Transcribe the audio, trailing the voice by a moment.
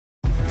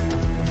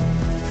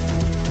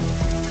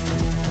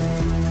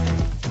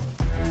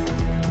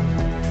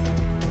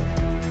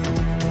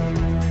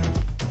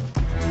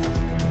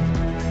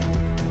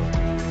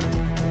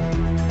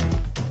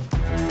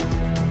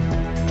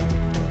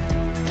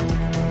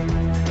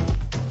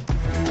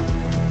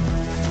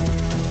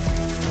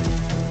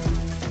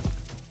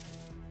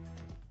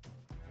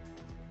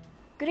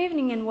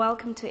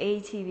welcome to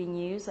ATV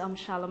News. I'm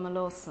Shalom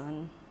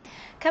Lawson.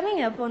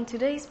 Coming up on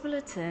today's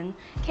bulletin,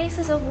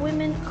 cases of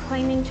women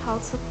claiming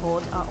child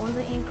support are on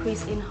the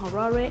increase in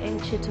Harare and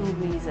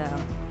Chitungwiza.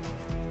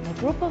 A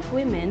group of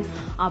women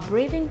are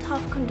braving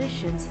tough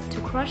conditions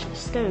to crush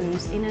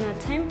stones in an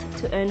attempt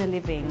to earn a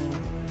living.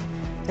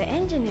 The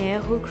engineer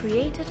who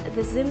created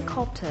the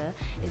Zimcopter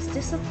is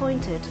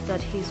disappointed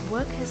that his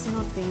work has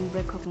not been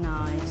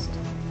recognized.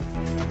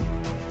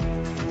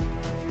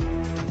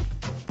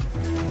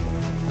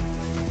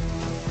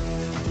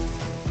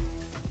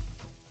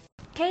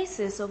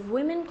 Cases of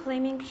women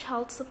claiming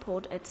child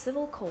support at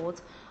civil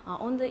courts are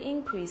on the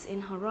increase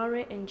in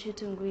Harare and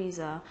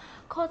Chitungwiza.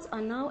 Courts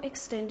are now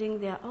extending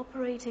their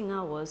operating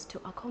hours to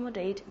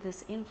accommodate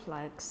this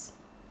influx.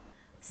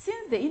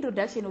 Since the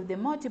introduction of the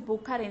multiple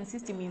current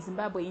system in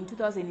Zimbabwe in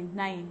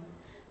 2009,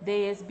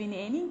 there has been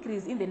an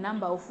increase in the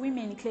number of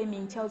women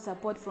claiming child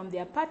support from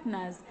their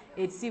partners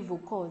at civil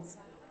courts.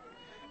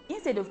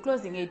 Instead of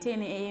closing at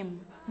 10 a.m.,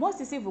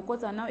 most civil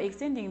courts are now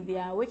extending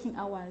their working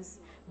hours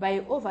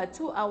by over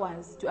 2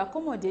 hours to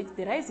accommodate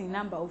the rising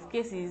number of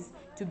cases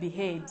to be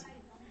heard.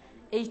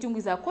 A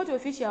Chitungwiza court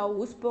official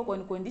who spoke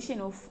on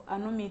condition of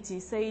anonymity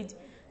said,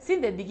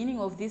 since the beginning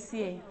of this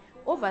year,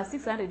 over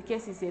 600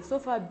 cases have so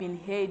far been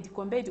heard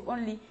compared to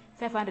only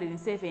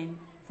 507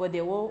 for the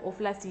whole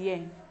of last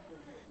year.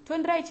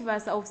 Tondrai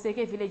Chivasa of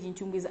Seke village in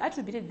Chitungwiza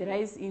attributed the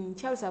rise in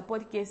child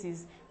support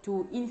cases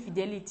to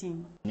infidelity.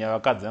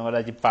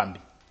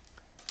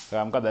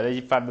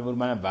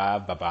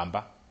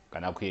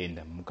 Kana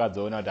kuenda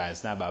mukazoona kuti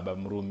asina baba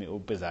murume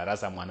upeza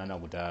arasa mwana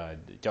nakuta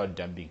child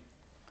dumping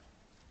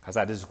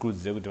kasati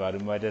zikurudzire kuti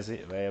varume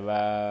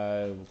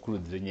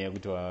vakurudzire nyaya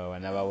yekuti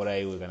vana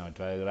vaurayiwe kana kuti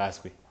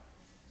varaswe.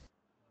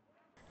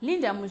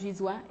 Linda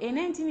Muzvizwa, a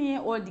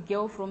 19-year-old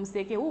girl from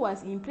Seke who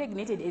was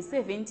impregnated at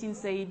 17,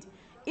 said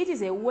it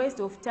is a waste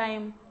of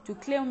time to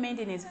claim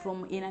maintenance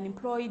from an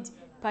unemployed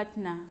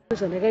partner.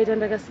 Ndakaita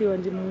ndakasiwa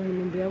ndi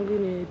munhu yangu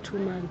ine 2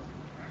 months.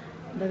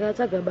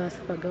 Ndakatsaga basa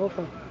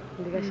pagaufa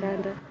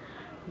ndikashanda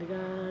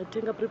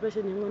ndikatenga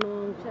preparation yemwana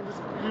wangu shandisa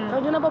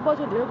kaunjona baba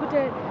wacho ndekuti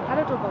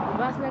anotobva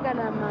kumba asina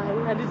kana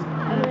mari handiti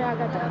anoya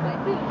akadhaka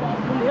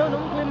munhu yeo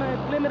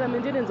nomukulemera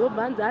maintenance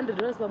wobhanza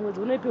 $100 pamwedzi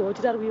unoipiwa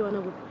uchiti ari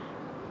kuiwana kuti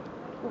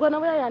ukana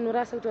uya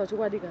anorasa kuti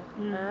wachokwadika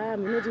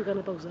minoti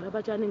kana pakuzora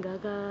pacho anenge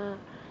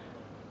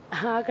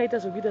akaita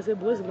zvokuita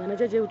sebhozi mwana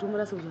chache kuti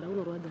umurase kuzora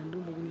unorwadza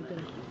ndumbo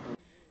kunyepera.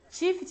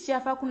 Chief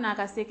Tichafa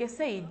Kunaka Seke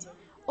said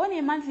on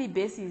a monthly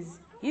basis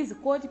his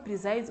court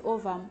presides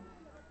over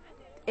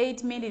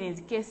 8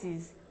 maintenance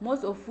cases,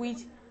 most of which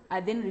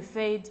are then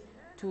referred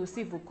to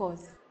civil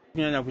courts.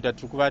 Kunyanya kuita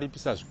tiri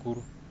kuvaripisa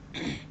zvikuru.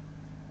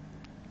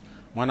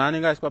 Mwana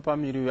anenge aswa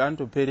pamiri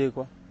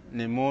anotoperekwa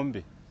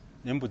nemombe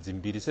nembudzi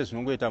mbiri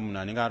sezvinongoita munhu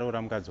anenge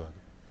aroora mukadzi wake.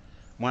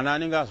 Mwana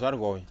anenge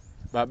azvarwa uyu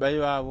baba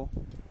ivavo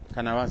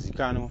kana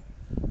vazikanwa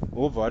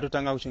wobva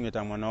watotanga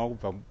kuchengeta mwana wako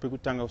kubva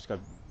pekutanga kusvika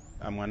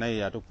mwana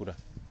iye atokura.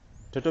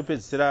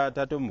 Totopedzisira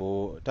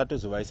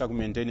tatozovaisa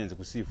kumaintenance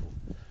kucivil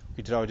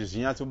kuitira kuti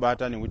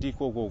zvinyatsobata nekuti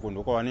ikoko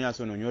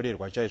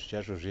ndokwavanonyatsononyorerwa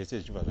chaizvo zvese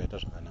zvichibva zvaita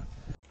zvakanaka.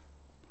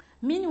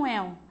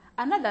 Meanwhile,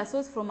 another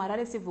source from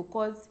Harare civil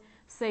courts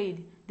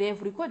said they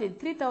have recorded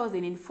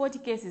 3,040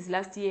 cases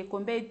last year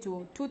compared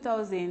to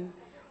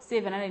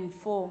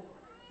 2,704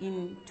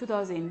 in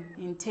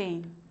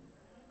 2010.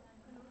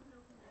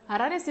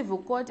 Harare civil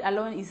court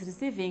alone is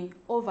receiving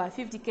over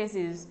 50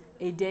 cases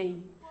a day.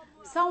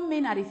 Some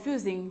men are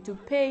refusing to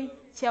pay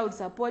child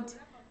support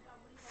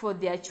for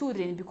their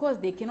children because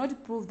they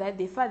cannot prove that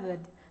they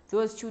fathered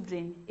those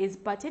children, as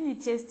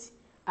paternity tests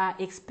are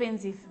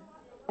expensive.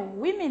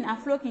 Women are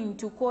flocking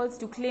to courts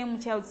to claim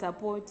child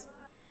support.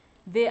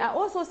 There are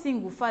also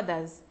single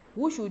fathers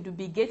who should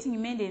be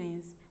getting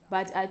maintenance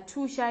but are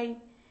too shy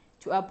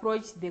to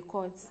approach the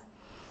courts.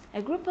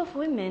 A group of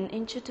women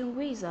in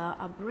Chitungwiza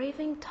are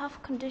braving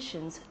tough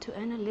conditions to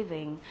earn a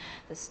living.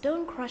 The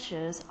stone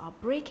crushers are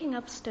breaking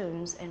up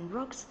stones and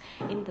rocks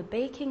in the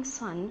baking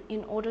sun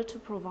in order to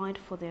provide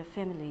for their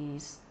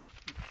families.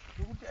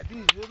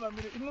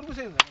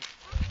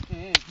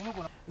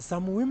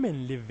 Some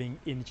women living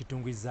in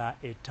Chitungwiza,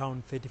 a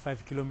town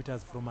 35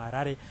 kilometers from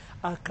Harare,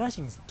 are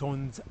crushing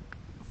stones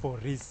for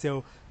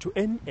resale to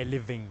earn a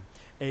living.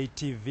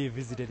 ATV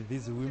visited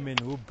these women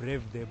who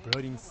brave the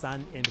broiling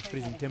sun and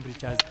freezing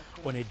temperatures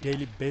on a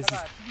daily basis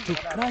to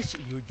crush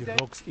huge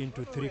rocks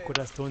into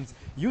 3/4 stones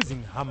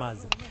using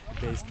hammers.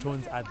 The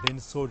stones are then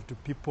sold to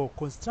people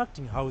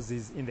constructing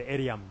houses in the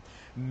area.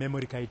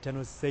 Memory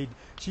Kaitano said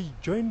she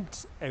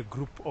joined a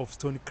group of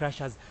stone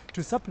crushers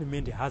to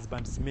supplement her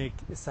husband's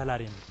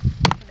salary.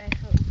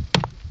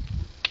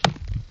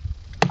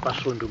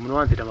 Pashondo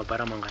munowanzira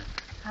mabhara mangani?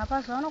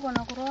 Hapa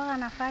zvaunogona kurova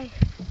kana 5.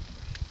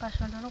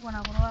 Pashondo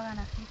unogona kurova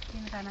kana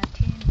 15 kana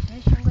 10.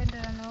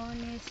 Zvichingoenderanawo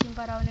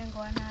nesimba raunenge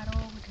wanaro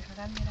kuti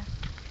zvakamira.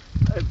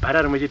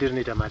 Bhara rimwe chete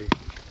rinoita mari?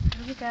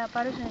 Zvirikuita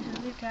pari zvino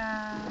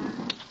zvirikuita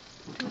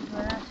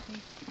 $2.50.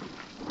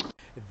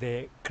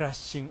 The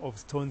crushing of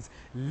stones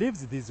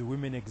leaves these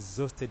women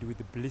exhausted with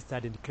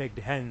blistered and cracked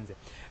hands.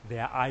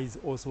 Their eyes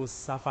also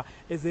suffer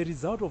as a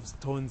result of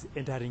stones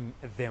entering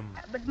them.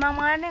 But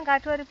mama anenge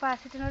atori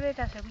pasi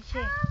tinoita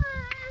zvekuchera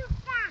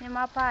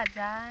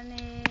nemapadza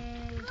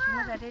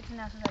nezvimwe zvatete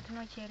tinazvo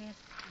zvatinocheresa.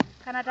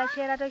 Kana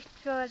tachera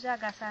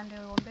totsvaga sando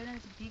hombe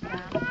inonzi big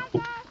ram.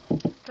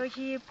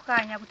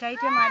 Tochipwanya kuti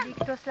aite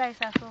madiki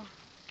toslice so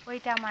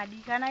oita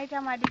madiki. Kana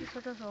aita madiki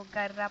so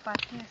tozogarira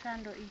pasi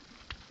nesando iyi.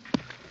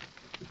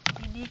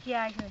 Idiki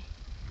yacho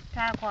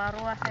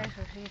takwarowa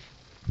saizvozvizvi.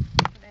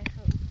 Kudai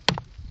so.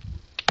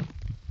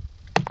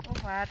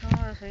 Obva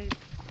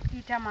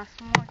tozoita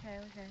masmall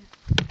chaiwo chaiwo.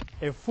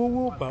 A full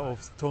wheelbarrow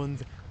of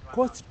stones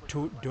costs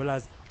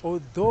 $2,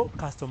 although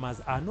customers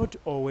are not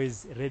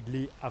always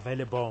readily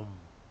available.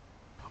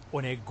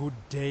 On a good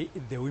day,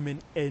 the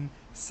women earn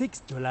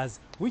 $6,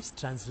 which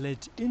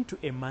translates into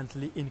a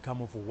monthly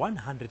income of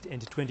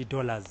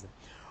 $120.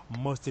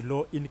 Most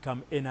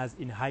low-income earners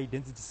in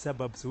high-density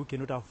suburbs who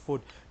cannot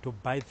afford to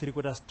buy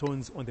three-quarter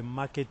stones on the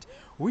market,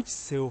 which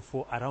sell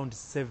for around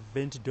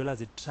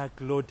 $70 a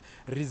truckload,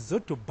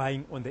 resort to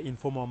buying on the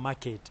informal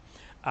market.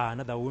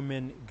 Another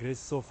woman, Grace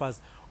Sofas,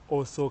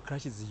 also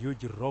crushes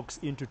huge rocks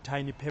into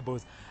tiny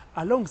pebbles.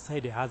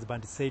 Alongside her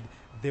husband, said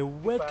the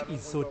work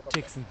is so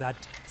taxing that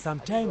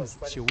sometimes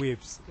she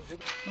weeps.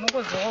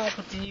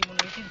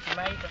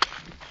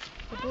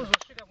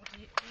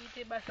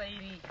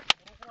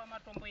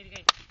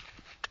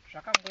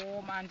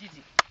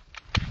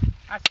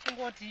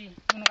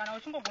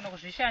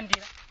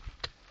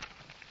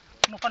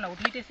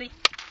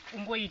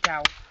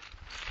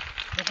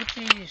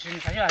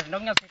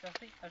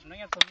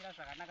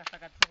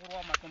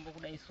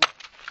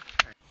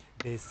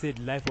 The said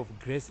life of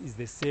Grace is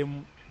the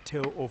same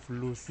tale of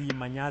Lucy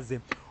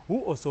Manyaze, who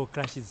also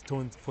crushes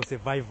stones for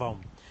survival.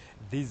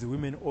 These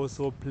women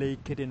also play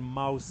cat and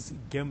mouse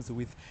games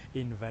with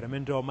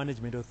Environmental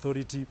Management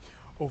Authority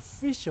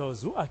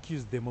officials who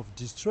accuse them of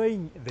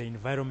destroying the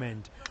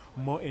environment.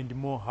 More and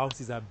more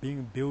houses are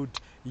being built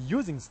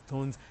using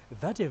stones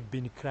that have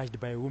been crushed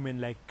by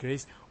women like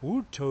Grace,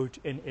 who toiled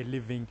and earn a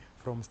living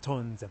from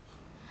stones.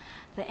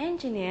 The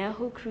engineer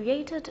who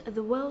created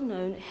the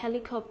well-known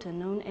helicopter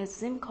known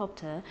as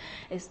Zimcopter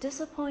is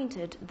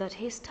disappointed that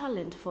his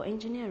talent for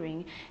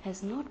engineering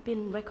has not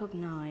been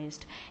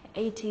recognized.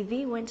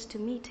 ATV went to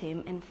meet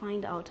him and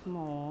find out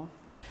more.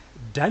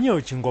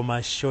 Daniel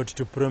Chingoma shot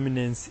to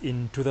prominence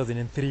in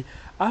 2003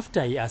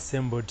 after he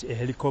assembled a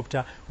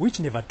helicopter which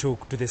never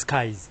took to the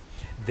skies.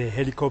 The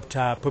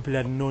helicopter,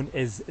 popularly known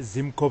as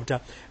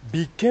Zimcopter,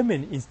 became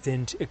an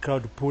instant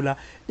crowd puller,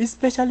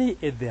 especially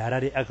at the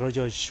Harare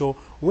Agricultural Show,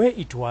 where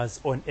it was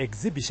on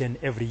exhibition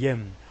every year.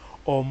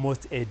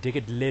 Almost a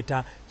decade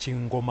later,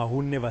 Chingoma,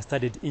 who never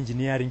studied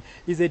engineering,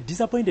 is a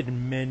disappointed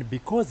man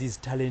because his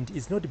talent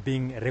is not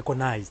being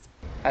recognized.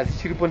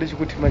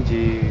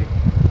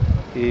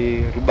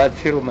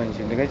 Rubatsiro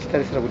manje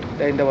ndingachitarisira kuti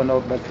kudaenda wana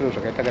rubatsiro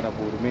zvakaita kana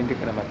kuhurumende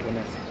kana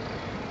madonasi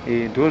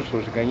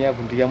ndozvo zvikanyanya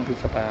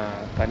kundiyambutsa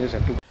pane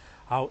zvatu.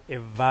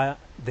 However,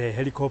 the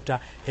helicopter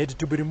had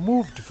to be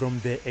removed from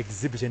the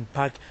exhibition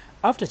park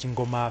after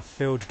Chingoma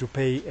failed to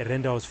pay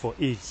rentals for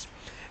it.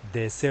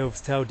 The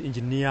self-styled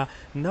engineer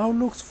now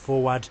looks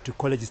forward to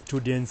college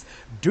students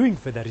doing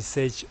further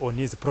research on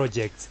his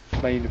projects.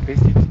 My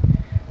university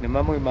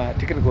nemamwe ma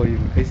technical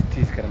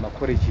universities kana ma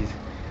colleges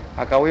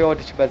akauya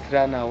kuti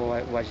chibatsirana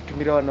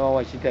wachitumira vana vavo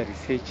vachiita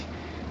research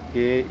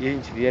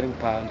yeengineering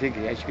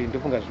pandege yacho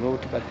ndofunga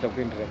zvinotibatsira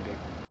kuendera mberi.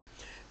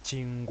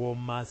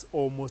 Chingoma's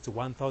almost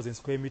 1,000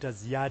 square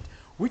meters yard,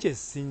 which has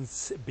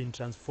since been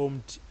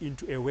transformed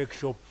into a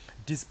workshop,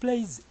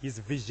 displays his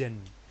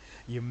vision.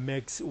 He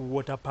makes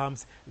water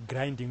pumps,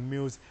 grinding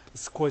mills,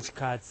 scotch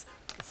carts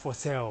for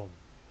sale.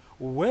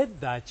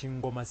 Whether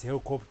Chingoma's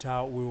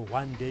helicopter will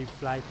one day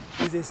fly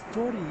is a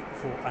story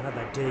for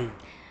another day.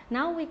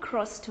 Now we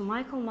cross to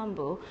Michael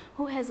Mambo,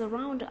 who has a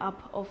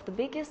roundup of the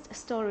biggest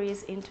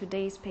stories in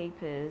today's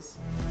papers.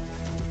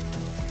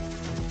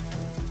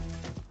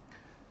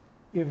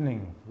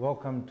 Evening.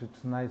 Welcome to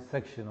tonight's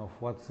section of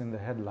What's in the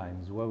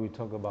Headlines, where we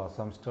talk about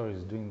some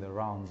stories doing the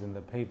rounds in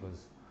the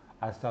papers.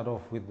 I start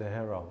off with the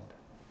Herald.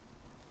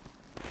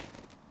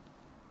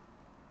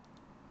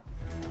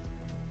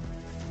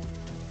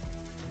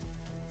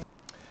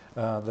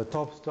 The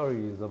top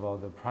story is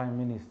about the Prime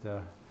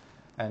Minister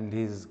and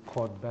his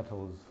court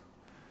battles.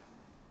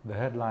 The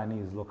headline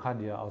is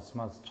Lokadia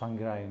outsmarts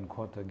Tsvangirai in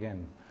court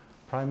again.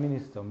 Prime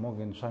Minister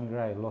Morgan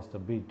Tsvangirai lost a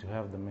bid to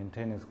have the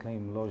maintenance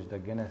claim lodged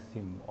against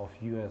him of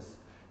US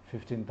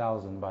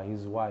 $15,000 by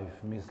his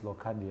wife, Miss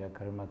Lokadia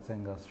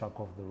Karimatsenga, struck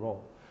off the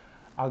roll.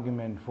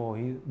 Argument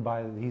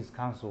by his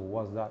counsel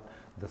was that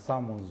the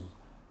summons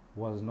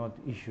was not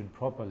issued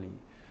properly.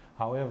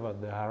 However,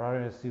 the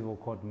Harare Civil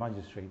Court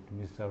Magistrate,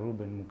 Mr.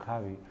 Ruben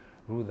Mukavi,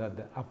 ruled that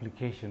the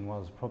application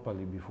was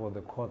properly before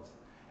the courts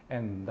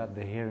and that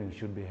the hearing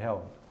should be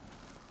held.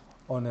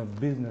 On a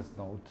business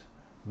note,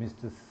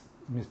 Mr.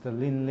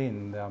 Lin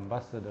Lin, the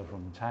ambassador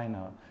from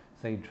China,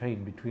 said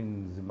trade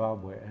between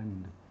Zimbabwe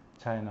and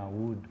China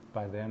would,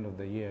 by the end of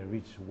the year,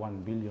 reach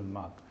 1 billion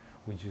mark,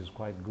 which is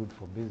quite good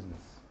for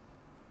business.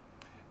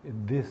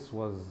 This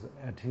was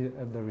at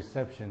the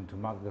reception to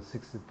mark the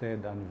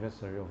 63rd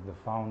anniversary of the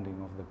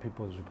founding of the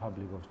People's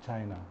Republic of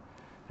China,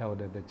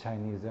 held at the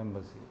Chinese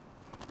Embassy.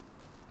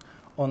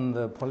 On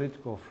the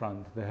political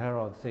front, the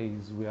Herald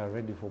says we are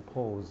ready for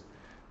polls.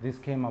 This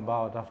came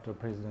about after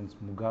President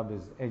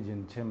Mugabe's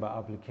urgent chamber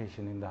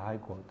application in the High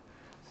Court,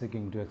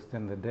 seeking to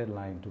extend the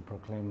deadline to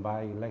proclaim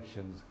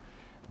by-elections.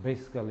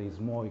 Basically, it's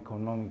more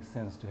economic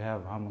sense to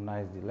have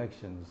harmonized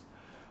elections.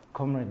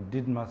 Comrade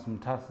Didmas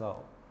Mtasa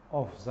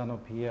of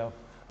ZANU-PF,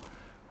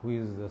 who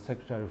is the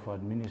Secretary for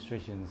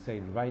Administration,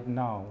 said right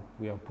now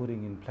we are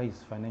putting in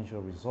place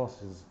financial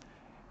resources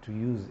to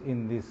use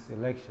in this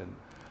election.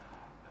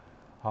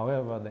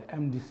 However, the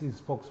MDC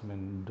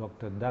spokesman,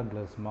 Dr.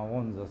 Douglas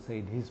Mawonza,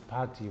 said his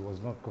party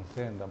was not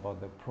concerned about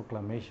the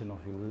proclamation of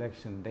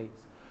election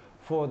dates.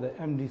 For the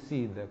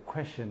MDC, the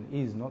question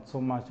is not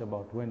so much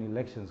about when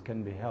elections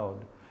can be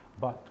held,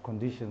 but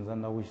conditions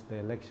under which the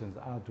elections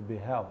are to be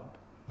held.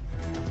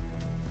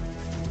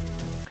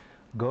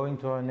 Going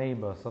to our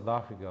neighbor, South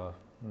Africa,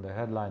 the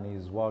headline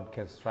is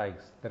Wildcat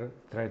Strikes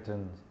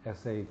Threatens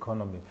SA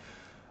Economy.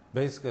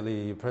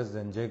 Basically,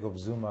 President Jacob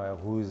Zuma,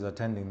 who is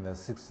attending the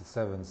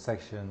 67th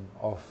section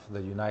of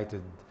the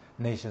United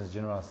Nations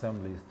General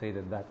Assembly,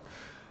 stated that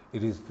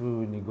it is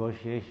through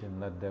negotiation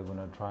that they're going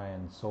to try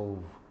and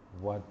solve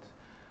what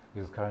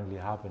is currently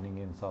happening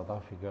in South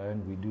Africa,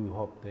 and we do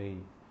hope they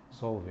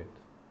solve it.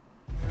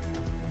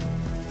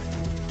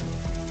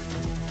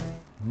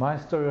 My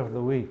story of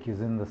the week is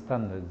in the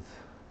Standards.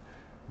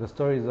 The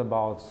story is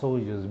about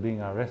soldiers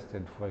being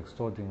arrested for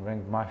extorting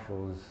ranked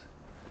marshals.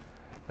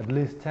 At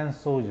least 10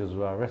 soldiers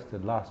were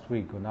arrested last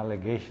week on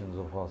allegations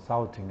of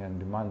assaulting and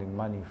demanding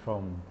money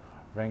from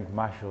ranked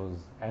marshals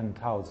and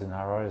touts in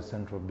Harare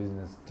Central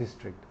Business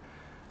District.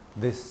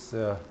 This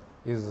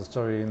is the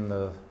story in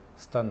the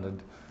Standard.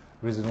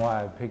 The reason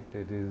why I picked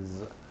it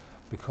is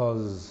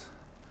because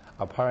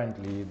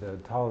apparently there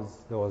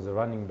was a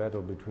running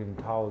battle between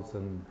touts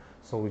and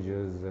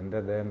soldiers, and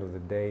at the end of the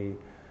day,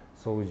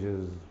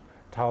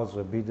 touts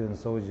were beaten,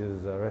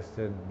 soldiers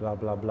arrested, blah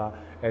blah blah.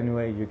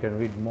 Anyway, you can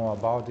read more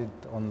about it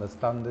on the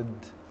Standard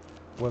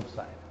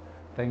website.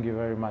 Thank you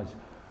very much.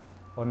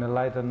 On a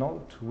lighter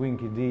note,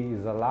 Winky D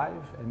is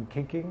alive and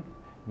kicking.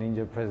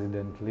 Ninja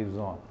President lives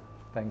on.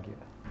 Thank you.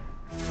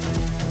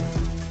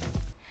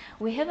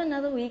 We have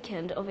another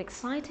weekend of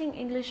exciting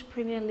English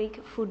Premier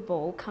League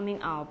football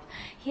coming up.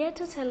 Here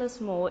to tell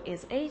us more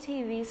is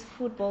ATV's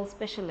football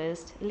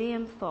specialist,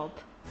 Liam Thorpe.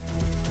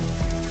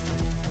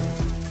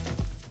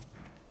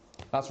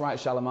 That's right,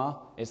 Shalimar.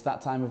 It's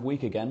that time of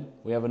week again.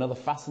 We have another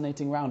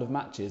fascinating round of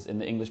matches in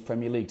the English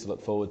Premier League to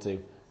look forward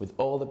to, with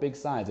all the big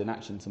sides in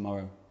action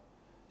tomorrow.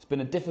 It's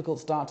been a difficult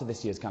start to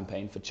this year's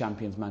campaign for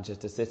champions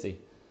Manchester City.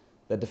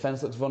 Their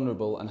defence looks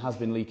vulnerable and has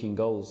been leaking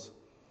goals.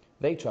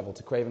 They travel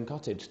to Craven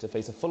Cottage to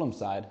face a Fulham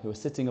side who are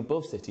sitting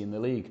above City in the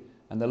league,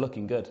 and they're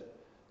looking good.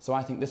 So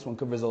I think this one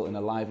could result in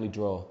a lively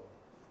draw.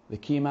 The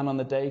key man on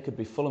the day could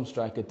be Fulham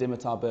striker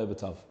Dimitar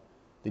Berbatov.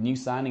 The new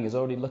signing is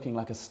already looking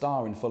like a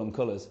star in Fulham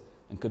colours,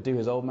 and could do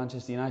his old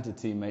Manchester United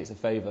teammates a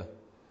favour.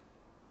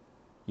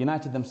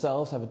 United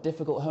themselves have a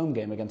difficult home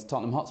game against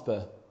Tottenham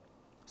Hotspur.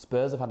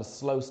 Spurs have had a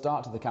slow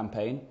start to the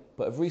campaign,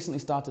 but have recently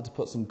started to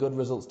put some good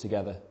results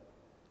together.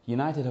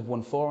 United have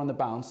won 4 on the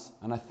bounce,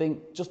 and I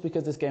think just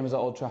because this game is at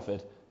Old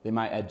Trafford, they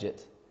might edge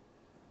it.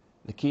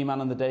 The key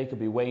man on the day could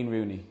be Wayne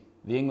Rooney.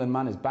 The England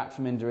man is back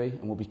from injury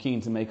and will be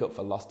keen to make up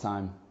for lost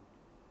time.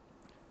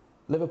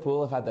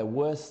 Liverpool have had their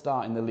worst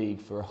start in the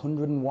league for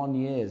 101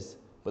 years.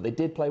 But they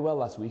did play well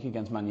last week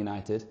against Man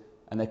United,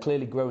 and they're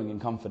clearly growing in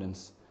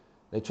confidence.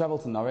 They travel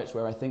to Norwich,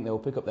 where I think they will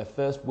pick up their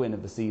first win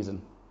of the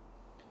season.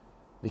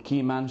 The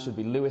key man should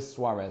be Luis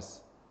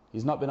Suarez.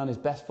 He's not been on his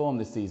best form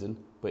this season,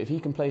 but if he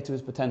can play to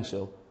his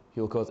potential,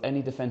 he will cause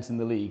any defence in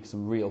the league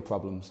some real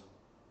problems.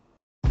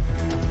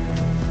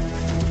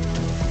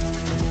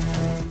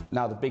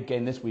 Now, the big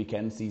game this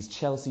weekend sees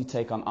Chelsea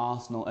take on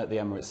Arsenal at the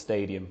Emirates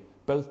Stadium.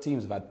 Both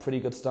teams have had pretty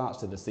good starts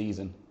to the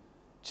season.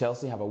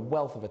 Chelsea have a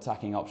wealth of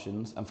attacking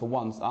options, and for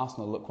once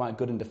Arsenal look quite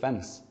good in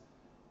defence.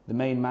 The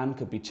main man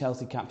could be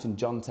Chelsea captain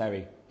John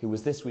Terry, who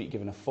was this week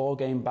given a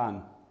 4-game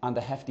ban and a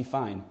hefty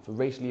fine for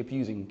racially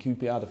abusing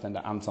QPR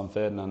defender Anton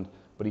Ferdinand,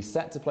 but he's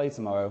set to play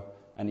tomorrow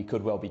and he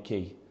could well be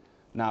key.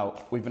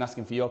 Now, we've been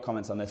asking for your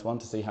comments on this one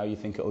to see how you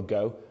think it'll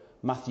go.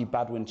 Matthew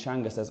Badwin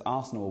Changa says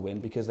Arsenal will win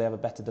because they have a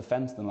better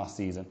defence than last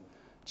season.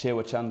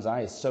 Chirwa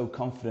Chanzai is so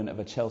confident of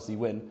a Chelsea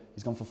win,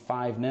 he's gone for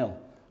 5-0.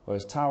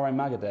 Whereas Taurai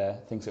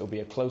Magadare thinks it will be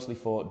a closely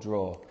fought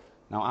draw.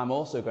 Now, I'm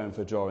also going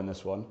for a draw in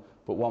this one,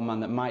 but one man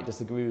that might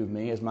disagree with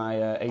me is my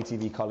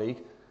ATV colleague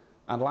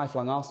and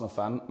lifelong Arsenal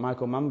fan,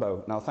 Michael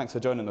Mambo. Now, thanks for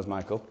joining us,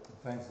 Michael.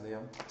 Thanks,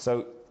 Liam.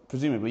 So,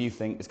 presumably you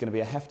think it's going to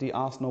be a hefty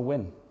Arsenal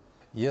win?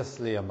 Yes,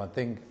 Liam, I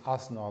think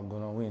Arsenal are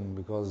going to win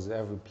because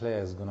every player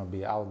is going to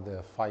be out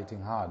there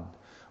fighting hard.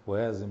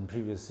 Whereas in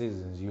previous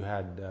seasons, you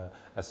had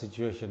a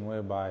situation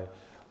whereby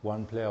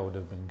one player would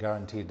have been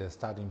guaranteed a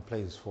starting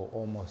place for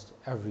almost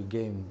every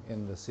game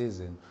in the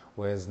season,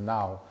 whereas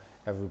now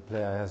every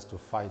player has to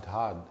fight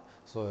hard.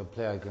 So a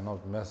player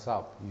cannot mess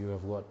up. You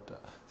have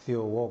got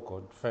Theo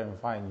Walcott, fair and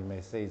fine, you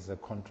may say it's a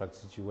contract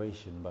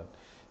situation, but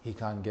he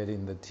can't get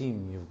in the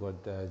team. You've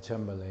got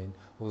Chamberlain,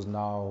 who's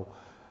now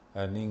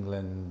an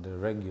England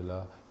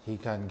regular. He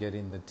can't get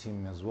in the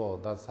team as well.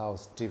 That's how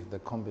stiff the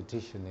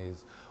competition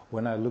is.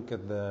 When I look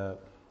at the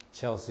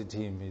Chelsea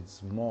team,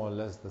 it's more or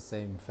less the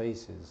same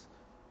faces.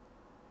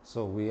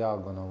 So we are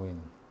going to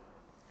win.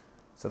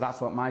 So that's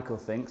what Michael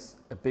thinks,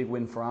 a big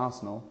win for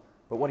Arsenal.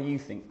 But what do you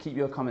think? Keep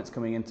your comments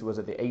coming into us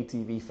at the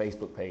ATV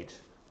Facebook page.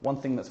 One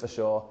thing that's for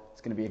sure, it's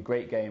going to be a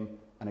great game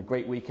and a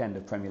great weekend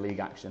of Premier League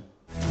action.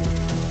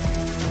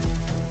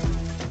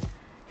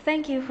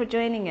 Thank you for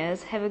joining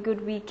us. Have a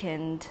good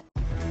weekend.